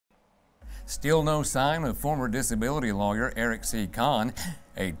Still no sign of former disability lawyer Eric C. Kahn.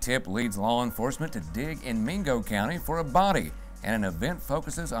 A tip leads law enforcement to dig in Mingo County for a body, and an event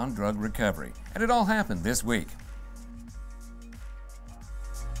focuses on drug recovery. And it all happened this week.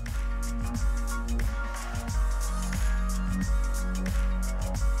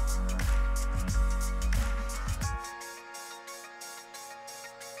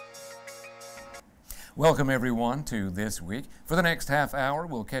 Welcome everyone to This Week. For the next half hour,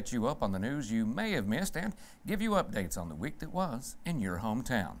 we'll catch you up on the news you may have missed and give you updates on the week that was in your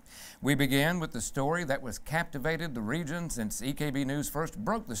hometown. We begin with the story that was captivated the region since EKB News first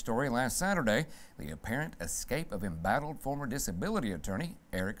broke the story last Saturday, the apparent escape of embattled former disability attorney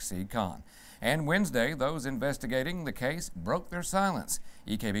Eric C. Kahn. And Wednesday, those investigating the case broke their silence.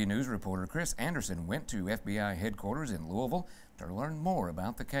 EKB News reporter Chris Anderson went to FBI headquarters in Louisville to learn more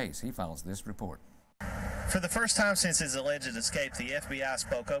about the case. He files this report. For the first time since his alleged escape, the FBI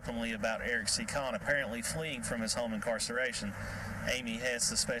spoke openly about Eric C. Kahn apparently fleeing from his home incarceration. Amy Hess,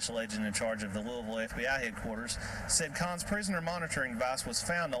 the special agent in charge of the Louisville FBI headquarters, said Kahn's prisoner monitoring device was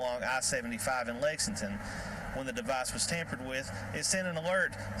found along I-75 in Lexington. When the device was tampered with, it sent an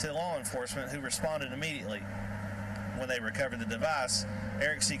alert to law enforcement, who responded immediately. When they recovered the device,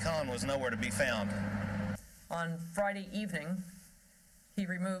 Eric C. Kahn was nowhere to be found. On Friday evening, he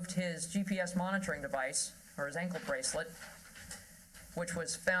removed his GPS monitoring device, or his ankle bracelet, which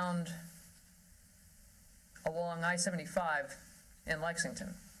was found along I-75 in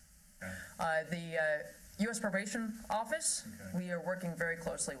Lexington. The U.S. Probation Office, we are working very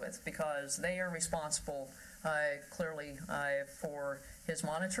closely with, because they are responsible clearly for his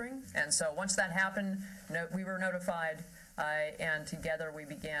monitoring. And so once that happened, we were notified, and together we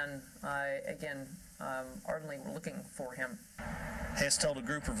began ardently looking for him. Hess told a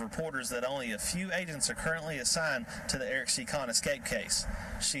group of reporters that only a few agents are currently assigned to the Eric C. Kahn escape case.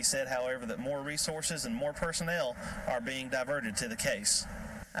 She said, however, that more resources and more personnel are being diverted to the case.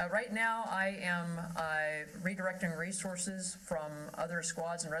 Right now, I am redirecting resources from other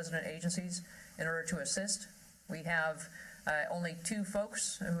squads and resident agencies in order to assist. We have only two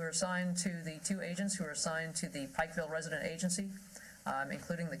folks who are assigned to the two agents who are assigned to the Pikeville resident agency,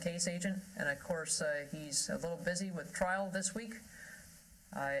 including the case agent. And of course, he's a little busy with trial this week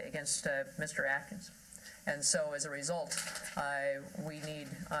against Mr. Atkins. And so as a result, we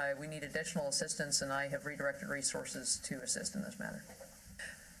need additional assistance, and I have redirected resources to assist in this matter.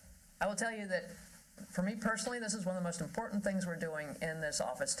 I will tell you that for me personally, this is one of the most important things we're doing in this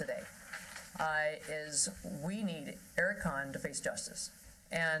office today, is we need Eric Kahn to face justice.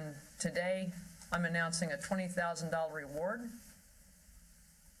 And today, I'm announcing a $20,000 reward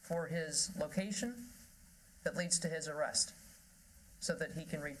for his location that leads to his arrest, so that he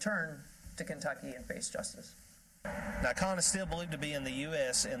can return to Kentucky and face justice. Now, Kahn is still believed to be in the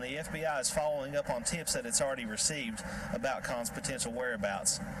U.S., and the FBI is following up on tips that it's already received about Kahn's potential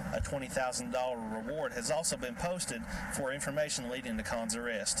whereabouts. A $20,000 reward has also been posted for information leading to Kahn's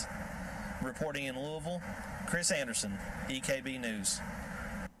arrest. Reporting in Louisville, Chris Anderson, EKB News.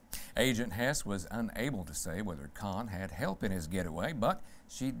 Agent Hess was unable to say whether Kahn had help in his getaway, but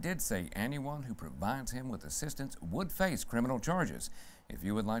she did say anyone who provides him with assistance would face criminal charges. If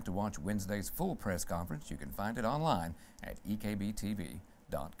you would like to watch Wednesday's full press conference, you can find it online at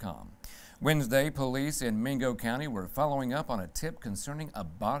ekbtv.com. Wednesday, police in Mingo County were following up on a tip concerning a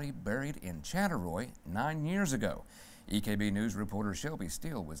body buried in Chattaroy 9 years ago. EKB News reporter Shelby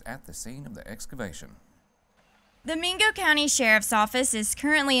Steele was at the scene of the excavation. The Mingo County Sheriff's Office is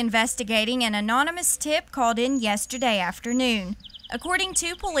currently investigating an anonymous tip called in yesterday afternoon. According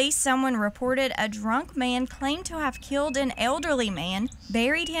to police, someone reported a drunk man claimed to have killed an elderly man,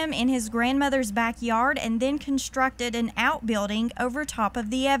 buried him in his grandmother's backyard, and then constructed an outbuilding over top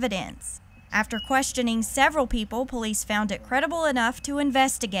of the evidence. After questioning several people, police found it credible enough to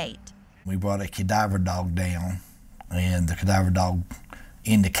investigate. We brought a cadaver dog down, and the cadaver dog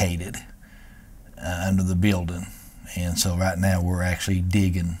indicated under the building, and so right now we're actually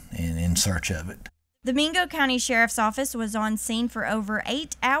digging in search of it. The Mingo County Sheriff's Office was on scene for over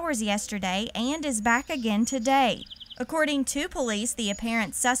 8 hours yesterday and is back again today. According to police, the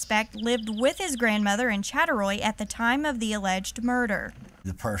apparent suspect lived with his grandmother in Chattaroy at the time of the alleged murder.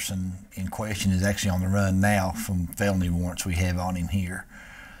 The person in question is actually on the run now from felony warrants we have on him here.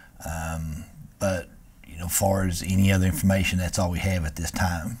 But, as far as any other information, that's all we have at this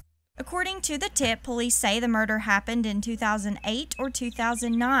time. According to the tip, police say the murder happened in 2008 or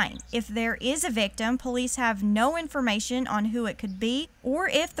 2009. If there is a victim, police have no information on who it could be or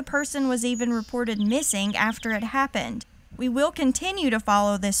if the person was even reported missing after it happened. We will continue to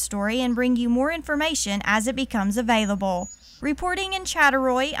follow this story and bring you more information as it becomes available. Reporting in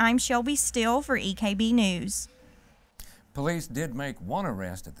Chattaroy, I'm Shelby Still for EKB News. Police did make one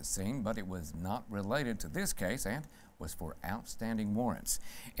arrest at the scene, but it was not related to this case and was for outstanding warrants.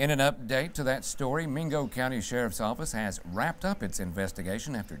 In an update to that story, Mingo County Sheriff's Office has wrapped up its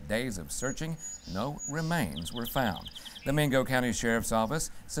investigation after days of searching. No remains were found. The Mingo County Sheriff's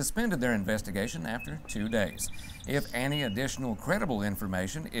Office suspended their investigation after 2 days. If any additional credible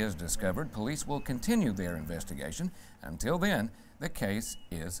information is discovered, police will continue their investigation. Until then, the case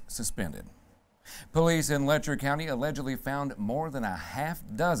is suspended. Police in Letcher County allegedly found more than a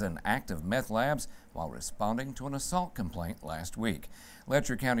half-dozen active meth labs while responding to an assault complaint last week.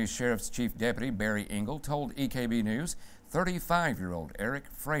 Letcher County Sheriff's Chief Deputy Barry Engel told EKB News 35-year-old Eric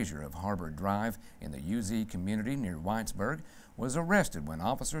Frazier of Harbor Drive in the UZ community near Whitesburg was arrested when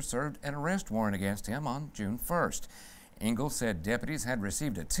officers served an arrest warrant against him on June 1st. Engel said deputies had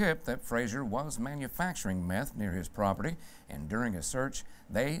received a tip that Frazier was manufacturing meth near his property, and during a search,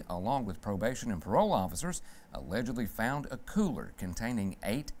 they, along with probation and parole officers, allegedly found a cooler containing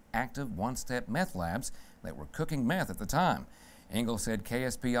 8 active one-step meth labs that were cooking meth at the time. Engel said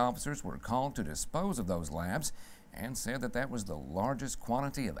KSP officers were called to dispose of those labs and said that that was the largest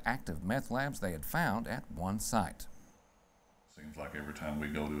quantity of active meth labs they had found at one site. Seems like every time we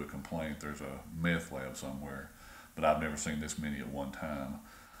go to a complaint, there's a meth lab somewhere. But I've never seen this many at one time.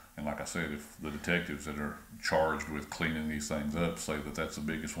 And like I said, if the detectives that are charged with cleaning these things up say that that's the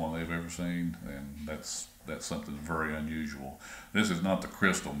biggest one they've ever seen, then that's something very unusual. This is not the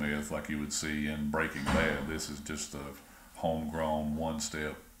crystal meth like you would see in Breaking Bad. This is just the homegrown,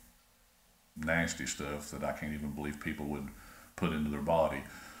 one-step, nasty stuff that I can't even believe people would put into their body.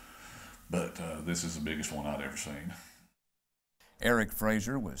 But this is the biggest one I'd ever seen. Eric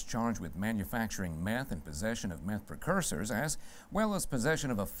Frazier was charged with manufacturing meth and possession of meth precursors, as well as possession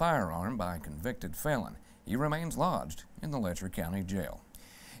of a firearm by a convicted felon. He remains lodged in the Letcher County Jail.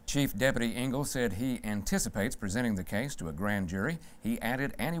 Chief Deputy Engel said he anticipates presenting the case to a grand jury. He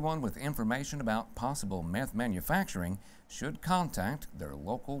added anyone with information about possible meth manufacturing should contact their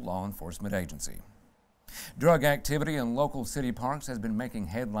local law enforcement agency. Drug activity in local city parks has been making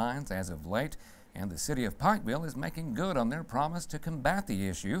headlines as of late, and the city of Pikeville is making good on their promise to combat the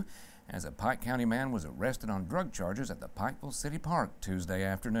issue, as a Pike County man was arrested on drug charges at the Pikeville City Park Tuesday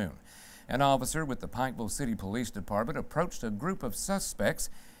afternoon. An officer with the Pikeville City Police Department approached a group of suspects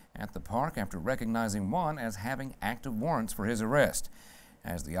at the park after recognizing one as having active warrants for his arrest.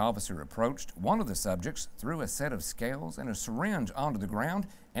 As the officer approached, one of the subjects threw a set of scales and a syringe onto the ground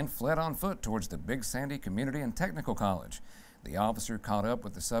and fled on foot towards the Big Sandy Community and Technical College. The officer caught up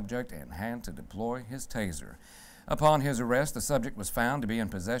with the subject and had to deploy his taser. Upon his arrest, the subject was found to be in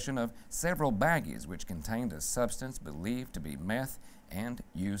possession of several baggies which contained a substance believed to be meth and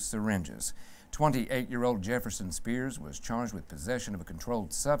used syringes. 28-year-old Jefferson Spears was charged with possession of a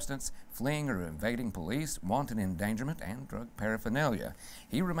controlled substance, fleeing or evading police, wanton endangerment, and drug paraphernalia.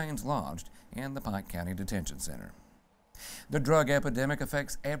 He remains lodged in the Pike County Detention Center. The drug epidemic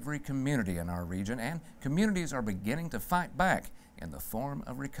affects every community in our region, and communities are beginning to fight back in the form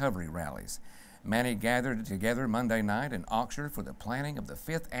of recovery rallies. Many gathered together Monday night in Oxford for the planning of the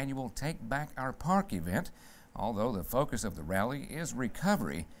 5th annual Take Back Our Park event. Although the focus of the rally is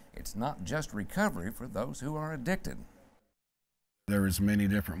recovery, it's not just recovery for those who are addicted. There is many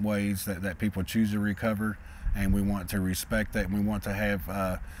different ways that people choose to recover, and we want to respect that, and we want to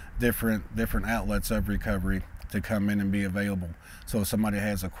have different outlets of recovery to come in and be available. So if somebody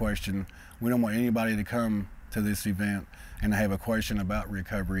has a question, we don't want anybody to come to this event and have a question about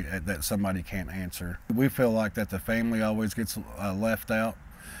recovery that somebody can't answer. We feel like that the family always gets left out.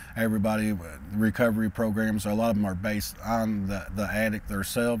 Everybody, recovery programs, a lot of them are based on the addict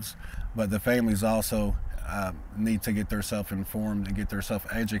themselves, but the families also need to get themselves informed and get themselves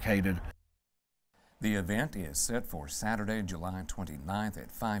educated. The event is set for Saturday, July 29th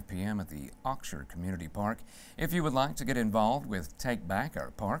at 5 p.m. at the Oxford Community Park. If you would like to get involved with Take Back Our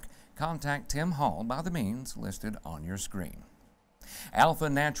Park, contact Tim Hall by the means listed on your screen.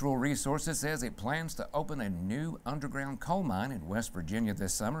 Alpha Natural Resources says it plans to open a new underground coal mine in West Virginia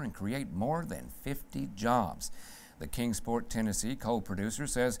this summer and create more than 50 jobs. The Kingsport, Tennessee coal producer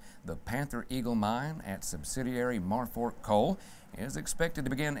says the Panther Eagle mine at subsidiary Marfork Coal is expected to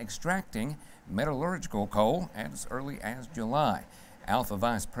begin extracting metallurgical coal as early as July. Alpha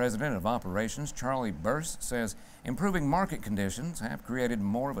Vice President of Operations Charlie Burse says improving market conditions have created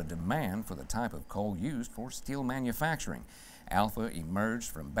more of a demand for the type of coal used for steel manufacturing. Alpha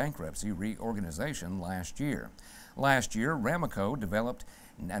emerged from bankruptcy reorganization last year. Last year, Ramaco developed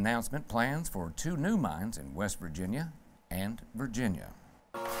announcement plans for 2 new mines in West Virginia and Virginia.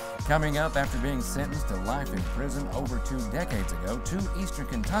 Coming up, after being sentenced to life in prison over 2 decades ago, 2 Eastern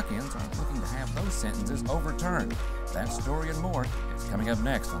Kentuckians are looking to have those sentences overturned. That story and more is coming up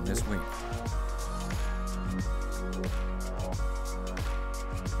next on This Week.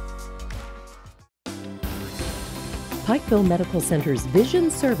 Pikeville Medical Center's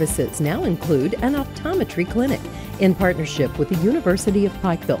vision services now include an optometry clinic. In partnership with the University of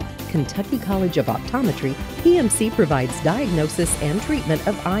Pikeville, Kentucky College of Optometry, PMC provides diagnosis and treatment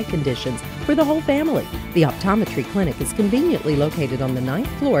of eye conditions for the whole family. The optometry clinic is conveniently located on the 9th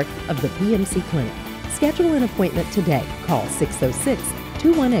floor of the PMC clinic. Schedule an appointment today. Call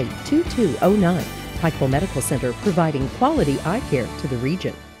 606-218-2209. Pikeville Medical Center, providing quality eye care to the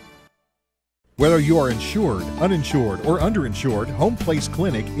region. Whether you are insured, uninsured, or underinsured, Home Place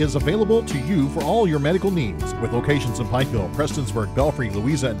Clinic is available to you for all your medical needs. With locations in Pikeville, Prestonsburg, Belfry,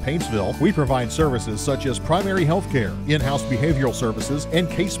 Louisa, and Paintsville, we provide services such as primary health care, in-house behavioral services, and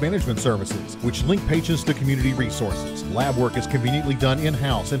case management services, which link patients to community resources. Lab work is conveniently done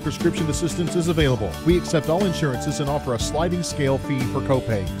in-house, and prescription assistance is available. We accept all insurances and offer a sliding scale fee for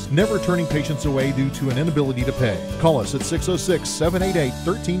copays, never turning patients away due to an inability to pay. Call us at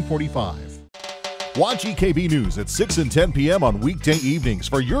 606-788-1345. Watch EKB News at 6 and 10 p.m. on weekday evenings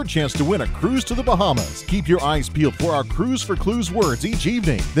for your chance to win a cruise to the Bahamas. Keep your eyes peeled for our Cruise for Clues words each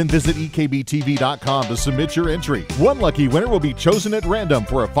evening. Then visit ekbtv.com to submit your entry. One lucky winner will be chosen at random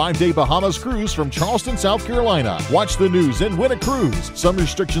for a 5-day Bahamas cruise from Charleston, South Carolina. Watch the news and win a cruise. Some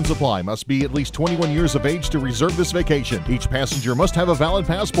restrictions apply. Must be at least 21 years of age to reserve this vacation. Each passenger must have a valid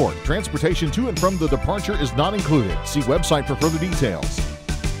passport. Transportation to and from the departure is not included. See website for further details.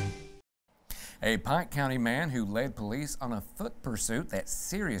 A Pike County man who led police on a foot pursuit that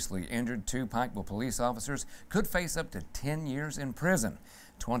seriously injured 2 Pikeville police officers could face up to 10 years in prison.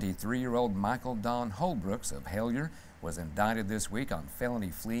 23-year-old Michael Don Holbrooks of Hellier was indicted this week on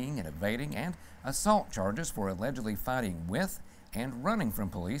felony fleeing and evading and assault charges for allegedly fighting with and running from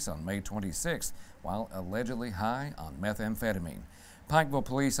police on May 26 while allegedly high on methamphetamine. Pikeville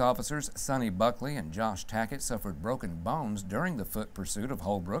police officers Sonny Buckley and Josh Tackett suffered broken bones during the foot pursuit of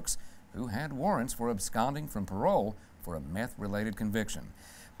Holbrooks, who had warrants for absconding from parole for a meth-related conviction.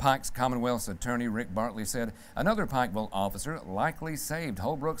 Pike's Commonwealth's attorney Rick Bartley said another Pikeville officer likely saved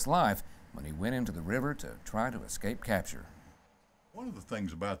Holbrook's life when he went into the river to try to escape capture. One of the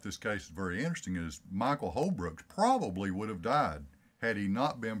things about this case that's very interesting is Michael Holbrooks probably would have died had he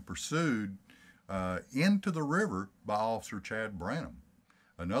not been pursued into the river by Officer Chad Branham,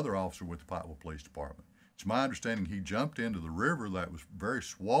 another officer with the Pikeville Police Department. It's my understanding he jumped into the river that was very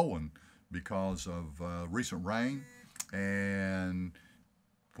swollen because of recent rain, and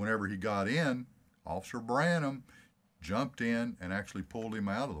whenever he got in, Officer Branham jumped in and actually pulled him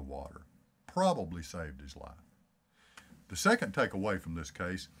out of the water, probably saved his life. The second takeaway from this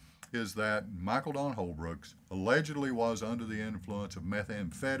case is that Michael Don Holbrooks allegedly was under the influence of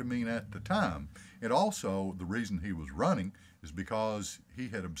methamphetamine at the time, and also the reason he was running is because he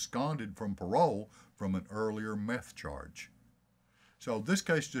had absconded from parole from an earlier meth charge. So this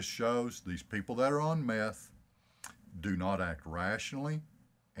case just shows these people that are on meth do not act rationally,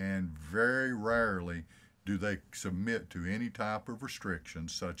 and very rarely do they submit to any type of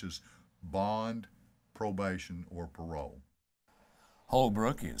restrictions such as bond, probation, or parole.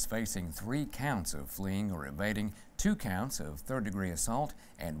 Holbrook is facing 3 counts of fleeing or evading, 2 counts of third-degree assault,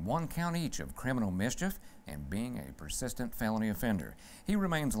 and 1 count each of criminal mischief and being a persistent felony offender. He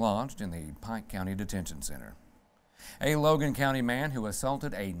remains lodged in the Pike County Detention Center. A Logan County man who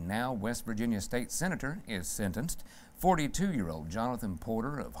assaulted a now West Virginia state senator is sentenced. 42-year-old Jonathan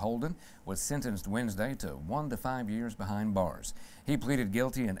Porter of Holden was sentenced Wednesday to 1 to 5 years behind bars. He pleaded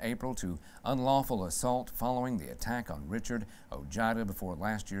guilty in April to unlawful assault following the attack on Richard Ojeda before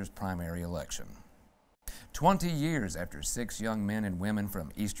last year's primary election. 20 years after 6 young men and women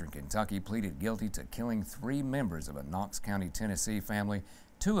from eastern Kentucky pleaded guilty to killing 3 members of a Knox County, Tennessee family,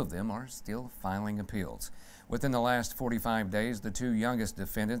 2 of them are still filing appeals. Within the last 45 days, the 2 youngest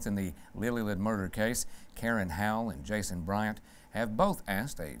defendants in the Lillywood murder case, Karen Howell and Jason Bryant, have both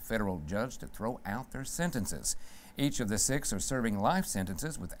asked a federal judge to throw out their sentences. Each of the 6 are serving life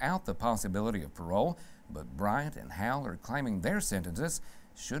sentences without the possibility of parole, but Bryant and Howell are claiming their sentences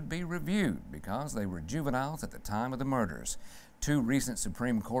should be reviewed because they were juveniles at the time of the murders. 2 recent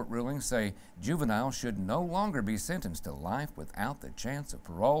Supreme Court rulings say juveniles should no longer be sentenced to life without the chance of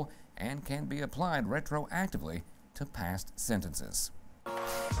parole and can be applied retroactively to past sentences.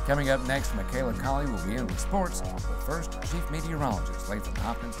 Coming up next, Michaela Colley will be in with sports, but first, Chief Meteorologist Latham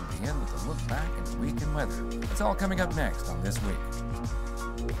Hopkins will begin with a look back at the week in weather. It's all coming up next on This Week.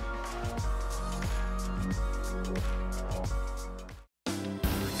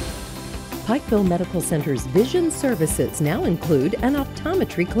 Pikeville Medical Center's vision services now include an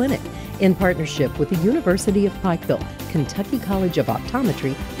optometry clinic. In partnership with the University of Pikeville, Kentucky College of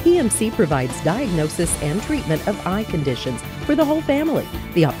Optometry, PMC provides diagnosis and treatment of eye conditions for the whole family.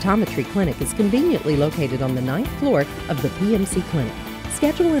 The optometry clinic is conveniently located on the 9th floor of the PMC clinic.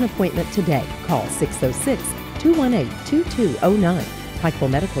 Schedule an appointment today. Call 606-218-2209. Pikeville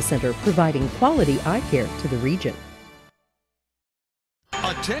Medical Center, providing quality eye care to the region.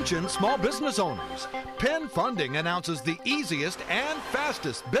 Attention small business owners. Penn Funding announces the easiest and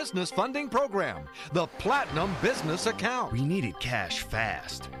fastest business funding program, the Platinum Business Account. We needed cash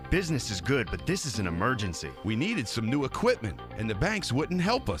fast. Business is good, but this is an emergency. We needed some new equipment, and the banks wouldn't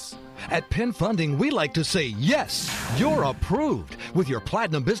help us. At Penn Funding, we like to say, yes, you're approved. With your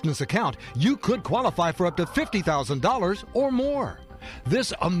Platinum Business Account, you could qualify for up to $50,000 or more.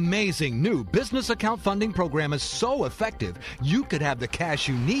 This amazing new business account funding program is so effective, you could have the cash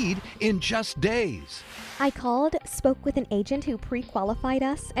you need in just days. I called, spoke with an agent who pre-qualified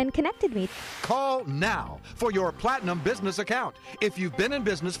us, and connected me. Call now for your Platinum Business Account. If you've been in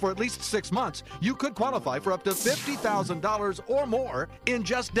business for at least 6 months, you could qualify for up to $50,000 or more in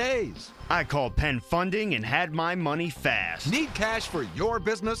just days. I called Penn Funding and had my money fast. Need cash for your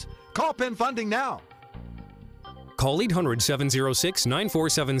business? Call Penn Funding now. Call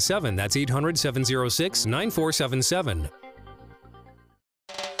 800-706-9477. That's 800-706-9477.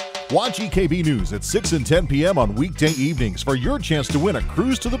 Watch EKB News at 6 and 10 p.m. on weekday evenings for your chance to win a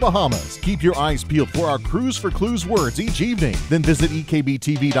cruise to the Bahamas. Keep your eyes peeled for our Cruise for Clues words each evening. Then visit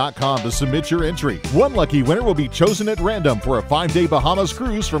ekbtv.com to submit your entry. One lucky winner will be chosen at random for a 5-day Bahamas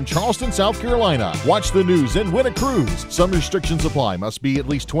cruise from Charleston, South Carolina. Watch the news and win a cruise. Some restrictions apply. Must be at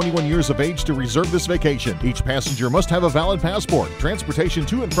least 21 years of age to reserve this vacation. Each passenger must have a valid passport. Transportation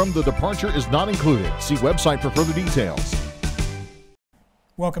to and from the departure is not included. See website for further details.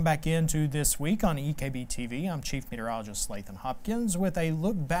 Welcome back into This Week on EKB TV. I'm Chief Meteorologist Lathan Hopkins with a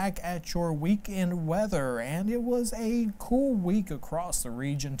look back at your weekend weather. And it was a cool week across the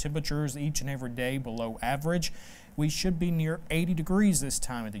region. Temperatures each and every day below average. We should be near 80 degrees this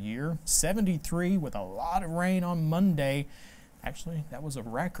time of the year. 73 with a lot of rain on Monday. Actually, that was a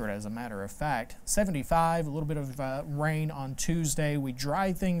record as a matter of fact. 75, a little bit of rain on Tuesday. We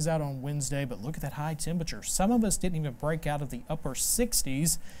dried things out on Wednesday, but look at that high temperature. Some of us didn't even break out of the upper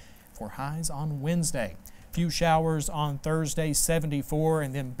 60s for highs on Wednesday. Few showers on Thursday, 74,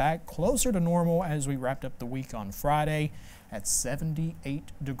 and then back closer to normal as we wrapped up the week on Friday at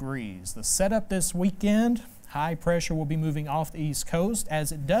 78 degrees. The setup this weekend, high pressure will be moving off the East Coast.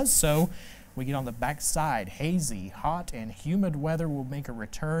 As it does so, we get on the backside. Hazy, hot, and humid weather will make a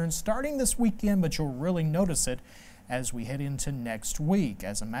return starting this weekend, but you'll really notice it as we head into next week.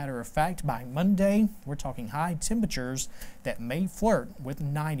 As a matter of fact, by Monday, we're talking high temperatures that may flirt with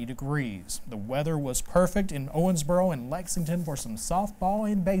 90 degrees. The weather was perfect in Owensboro and Lexington for some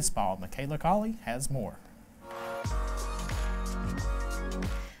softball and baseball. Michaela Colley has more.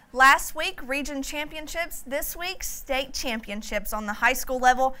 Last week, region championships. This week, state championships on the high school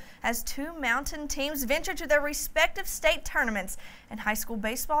level as two mountain teams venture to their respective state tournaments in high school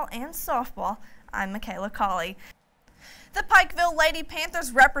baseball and softball. I'm Michaela Colley. The Pikeville Lady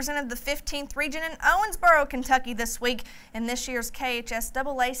Panthers represented the 15th region in Owensboro, Kentucky this week in this year's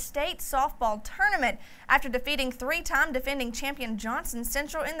KHSAA State Softball Tournament after defeating 3-time defending champion Johnson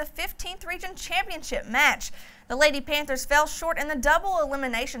Central in the 15th Region Championship match. The Lady Panthers fell short in the double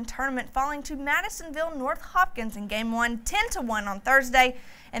elimination tournament, falling to Madisonville North Hopkins in Game 1, 10-1 on Thursday,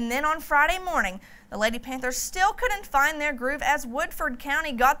 and then on Friday morning, the Lady Panthers still couldn't find their groove as Woodford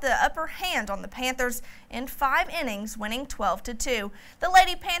County got the upper hand on the Panthers in 5 innings, winning 12-2. The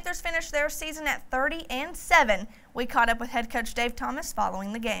Lady Panthers finished their season at 30-7. We caught up with head coach Dave Thomas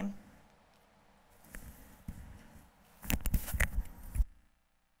following the game.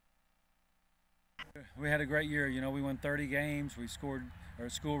 We had a great year. You know, we won 30 games. We scored our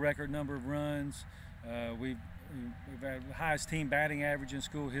school record number of runs. We've had the highest team batting average in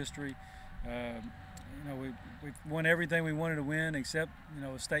school history. You know, we've won everything we wanted to win except, you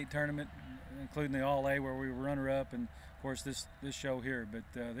know, a state tournament, including the All-A where we were runner-up, and of course this show here. But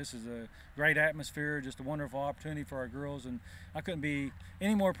this is a great atmosphere, just a wonderful opportunity for our girls, and I couldn't be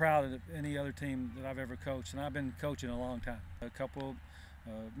any more proud of any other team that I've ever coached, and I've been coaching a long time. A couple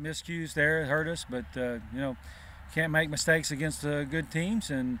miscues there hurt us, but you know, can't make mistakes against good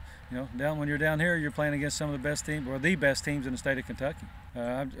teams, and you know, when you're down here, you're playing against some of the best teams, or the best teams in the state of Kentucky.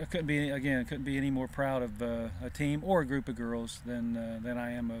 I couldn't be any more proud of a team or a group of girls than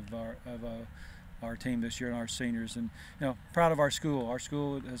I am of our team this year and our seniors, and you know, proud of our school. Our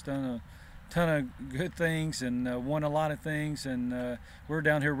school has done a ton of good things and won a lot of things, and we're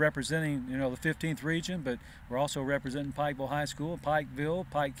down here representing, you know, the 15th region, but we're also representing Pikeville High School, Pikeville,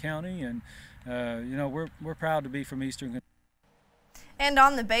 Pike County, and you know, we're proud to be from Eastern Kentucky. And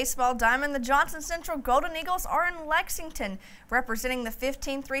on the baseball diamond, the Johnson Central Golden Eagles are in Lexington, representing the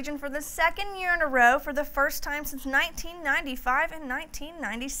 15th region for the second year in a row for the first time since 1995 and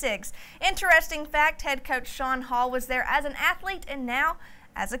 1996. Interesting fact, head coach Sean Hall was there as an athlete and now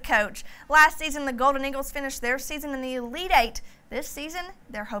as a coach. Last season, the Golden Eagles finished their season in the Elite Eight. This season,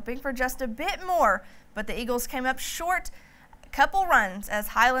 they're hoping for just a bit more, but the Eagles came up short couple runs as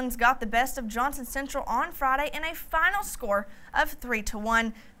Highlands got the best of Johnson Central on Friday in a final score of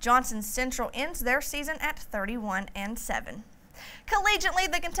 3-1. Johnson Central ends their season at 31-7.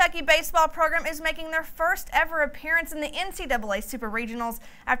 Collegiately, the Kentucky baseball program is making their first ever appearance in the NCAA Super Regionals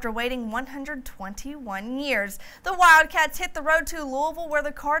after waiting 121 years. The Wildcats hit the road to Louisville, where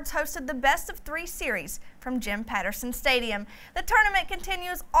the Cards hosted the best-of-3 series from Jim Patterson Stadium. The tournament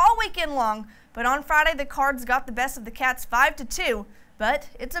continues all weekend long, but on Friday the Cards got the best of the Cats 5-2. But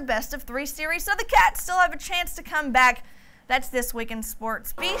it's a best-of-3 series, so the Cats still have a chance to come back. That's This Week in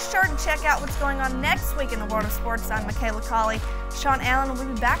Sports. Be sure to check out what's going on next week in the world of sports. I'm Michaela Colley. Sean Allen will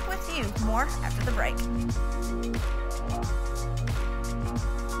be back with you more after the break.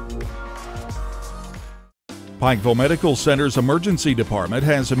 Pikeville Medical Center's emergency department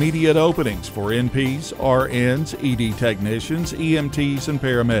has immediate openings for NPs, RNs, ED technicians, EMTs, and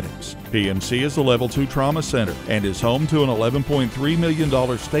paramedics. PMC is a Level 2 trauma center and is home to an $11.3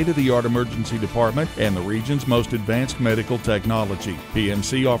 million state-of-the-art emergency department and the region's most advanced medical technology.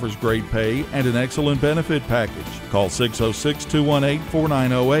 PMC offers great pay and an excellent benefit package. Call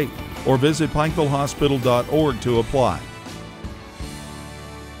 606-218-4908 or visit pikevillehospital.org to apply.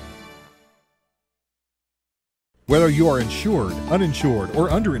 Whether you are insured, uninsured, or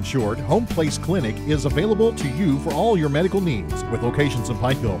underinsured, Home Place Clinic is available to you for all your medical needs. With locations in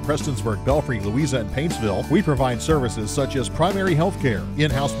Pikeville, Prestonsburg, Belfry, Louisa, and Paintsville, we provide services such as primary health care,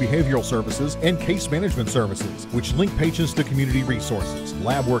 in-house behavioral services, and case management services, which link patients to community resources.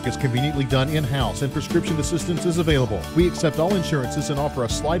 Lab work is conveniently done in-house, and prescription assistance is available. We accept all insurances and offer a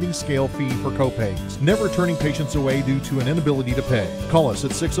sliding scale fee for copays, never turning patients away due to an inability to pay. Call us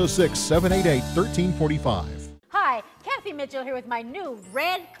at 606-788-1345. Hi, Kathy Mitchell here with my new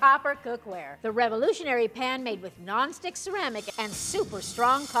red copper cookware. The revolutionary pan made with non-stick ceramic and super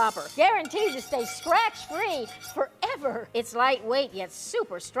strong copper. Guaranteed to stay scratch-free forever. It's lightweight yet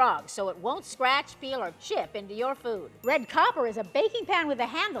super strong, so it won't scratch, peel, or chip into your food. Red copper is a baking pan with a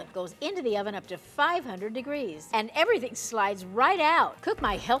handle that goes into the oven up to 500 degrees. And everything slides right out. Cook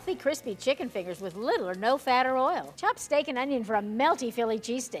my healthy, crispy chicken fingers with little or no fat or oil. Chop steak and onion for a melty Philly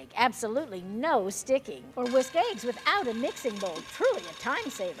cheesesteak. Absolutely no sticking. Or whisk eggs without a mixing bowl. Truly a time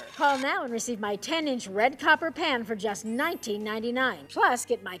saver. Call now and receive my 10-inch red copper pan for just $19.99. Plus,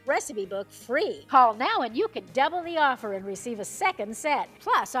 get my recipe book free. Call now and you can double the offer and receive a second set.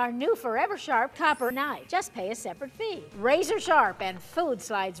 Plus, our new Forever Sharp copper knife. Just pay a separate fee. Razor sharp and food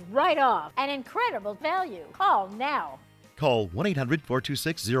slides right off. An incredible value. Call now. Call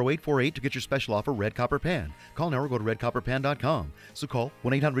 1-800-426-0848 to get your special offer red copper pan. Call now or go to redcopperpan.com. So call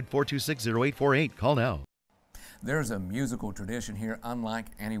 1-800-426-0848. Call now. There's a musical tradition here unlike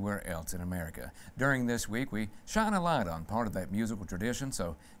anywhere else in America. During this week, we shine a light on part of that musical tradition,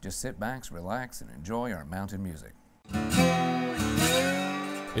 so just sit back, relax, and enjoy our mountain music.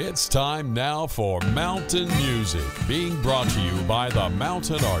 It's time now for Mountain Music, being brought to you by the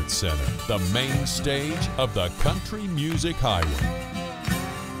Mountain Arts Center, the main stage of the Country Music Highway.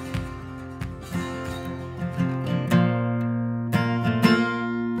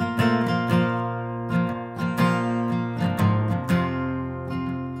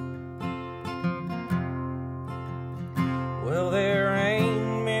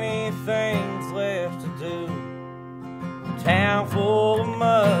 Town full of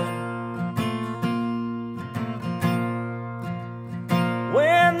mud.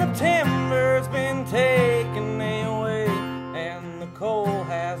 When the timber's been taken away and the coal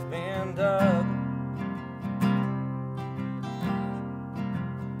has been dug,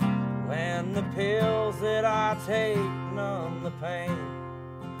 when the pills that I take numb the pain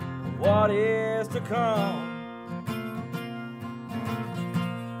of what is to come,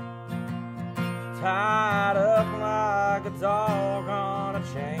 tied up like a dog on a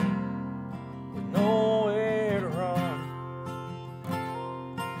chain with nowhere to run.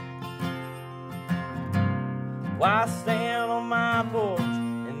 Why stand on my porch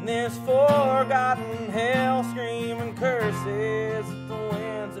in this forgotten hell, screaming curses at the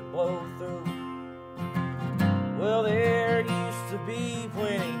winds that blow through? Well, there used to be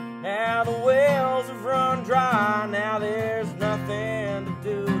plenty, now the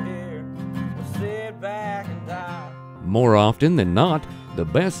more often than not, the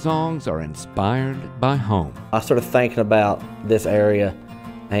best songs are inspired by home. I started thinking about this area,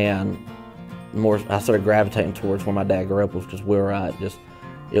 and I started gravitating towards where my dad grew up, which is we were at.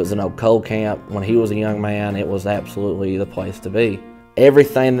 It was an old coal camp. When he was a young man, it was absolutely the place to be.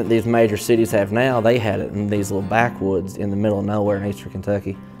 Everything that these major cities have now, they had it in these little backwoods in the middle of nowhere in eastern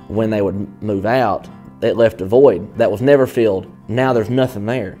Kentucky. When they would move out, it left a void that was never filled. Now there's nothing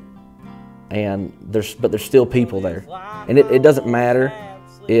there, but there's still people there. And it doesn't matter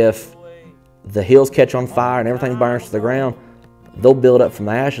if the hills catch on fire and everything burns to the ground. They'll build up from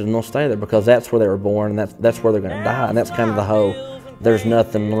the ashes and they'll stay there because that's where they were born, and that's where they're going to die. And that's kind of the whole, there's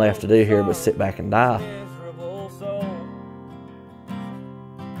nothing left to do here but sit back and die.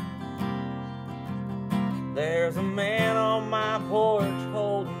 There's a man on my porch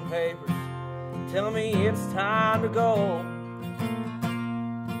holding papers, telling me it's time to go.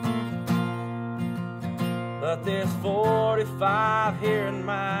 But this 45 here in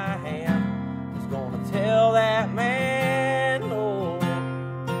my hand is gonna tell that man no.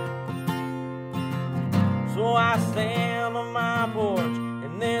 So I stand on my porch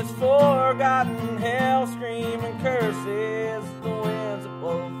in this forgotten hell, screaming curses at the winds of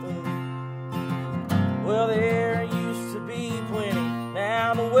both. Well, there used to be plenty,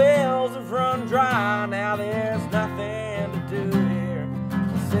 now the wells have run dry. Now there's nothing to do here,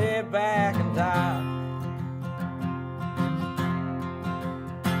 sit back and die.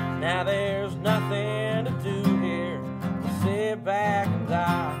 Now there's nothing to do here, sit back and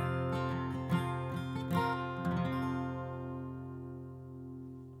die.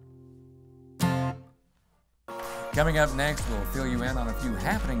 Coming up next, we'll fill you in on a few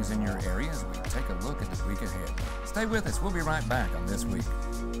happenings in your area as we take a look at the week ahead. Stay with us. We'll be right back on This Week.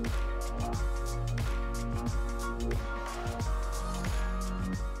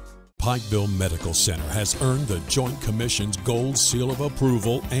 Pikeville Medical Center has earned the Joint Commission's Gold Seal of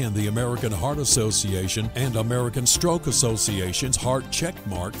Approval and the American Heart Association and American Stroke Association's Heart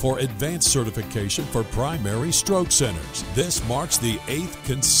Checkmark for advanced certification for primary stroke centers. This marks the 8th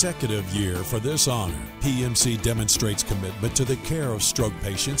consecutive year for this honor. PMC demonstrates commitment to the care of stroke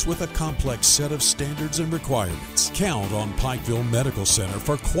patients with a complex set of standards and requirements. Count on Pikeville Medical Center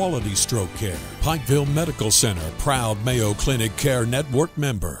for quality stroke care. Pikeville Medical Center, proud Mayo Clinic Care Network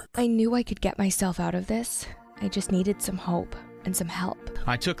member. I knew I could get myself out of this. I just needed some hope and some help.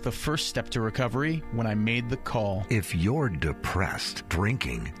 I took the first step to recovery when I made the call. If you're depressed,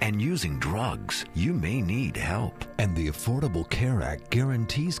 drinking, and using drugs, you may need help. And the Affordable Care Act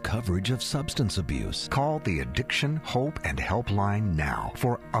guarantees coverage of substance abuse. Call the Addiction, Hope, and Helpline now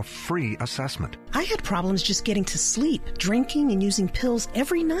for a free assessment. I had problems just getting to sleep, drinking and using pills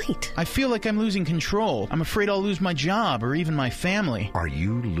every night. I feel like I'm losing control. I'm afraid I'll lose my job or even my family. Are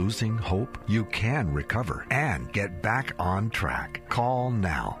you losing hope? You can recover and get back on track. Call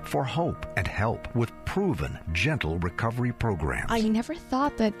now for hope and help with proven, gentle recovery programs. I never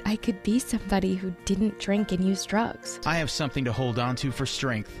thought that I could be somebody who didn't drink and use drugs. I have something to hold on to for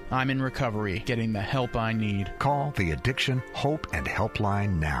strength. I'm in recovery, getting the help I need. Call the Addiction, Hope, and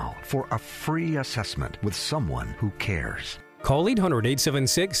Helpline now for a free assessment with someone who cares. Call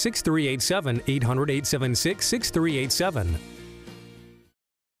 800-876-6387, 800-876-6387.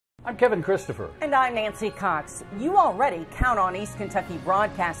 I'm Kevin Christopher. And I'm Nancy Cox. You already count on East Kentucky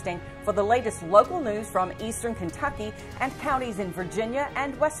Broadcasting for the latest local news from Eastern Kentucky and counties in Virginia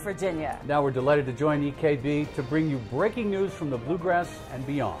and West Virginia. Now we're delighted to join EKB to bring you breaking news from the Bluegrass and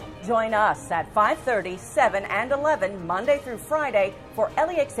beyond. Join us at 5:30, 7, and 11 Monday through Friday for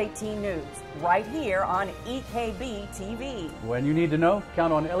LEX 18 News, right here on EKB TV. When you need to know,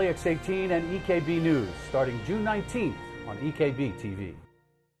 count on LEX 18 and EKB News starting June 19th on EKB TV.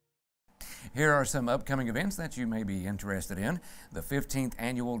 Here are some upcoming events that you may be interested in. The 15th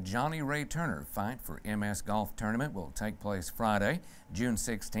annual Johnny Ray Turner Fight for MS Golf Tournament will take place Friday, June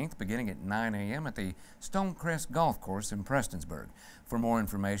 16th, beginning at 9 a.m. at the Stonecrest Golf Course in Prestonsburg. For more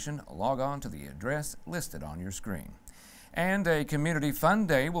information, log on to the address listed on your screen. And a Community Fun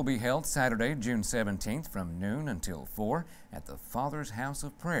Day will be held Saturday, June 17th from noon until 4 at the Father's House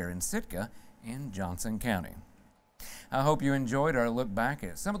of Prayer in Sitka in Johnson County. I hope you enjoyed our look back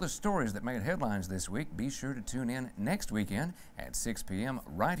at some of the stories that made headlines this week. Be sure to tune in next weekend at 6 p.m.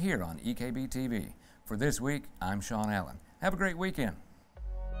 right here on EKB TV. For This Week, I'm Sean Allen. Have a great weekend.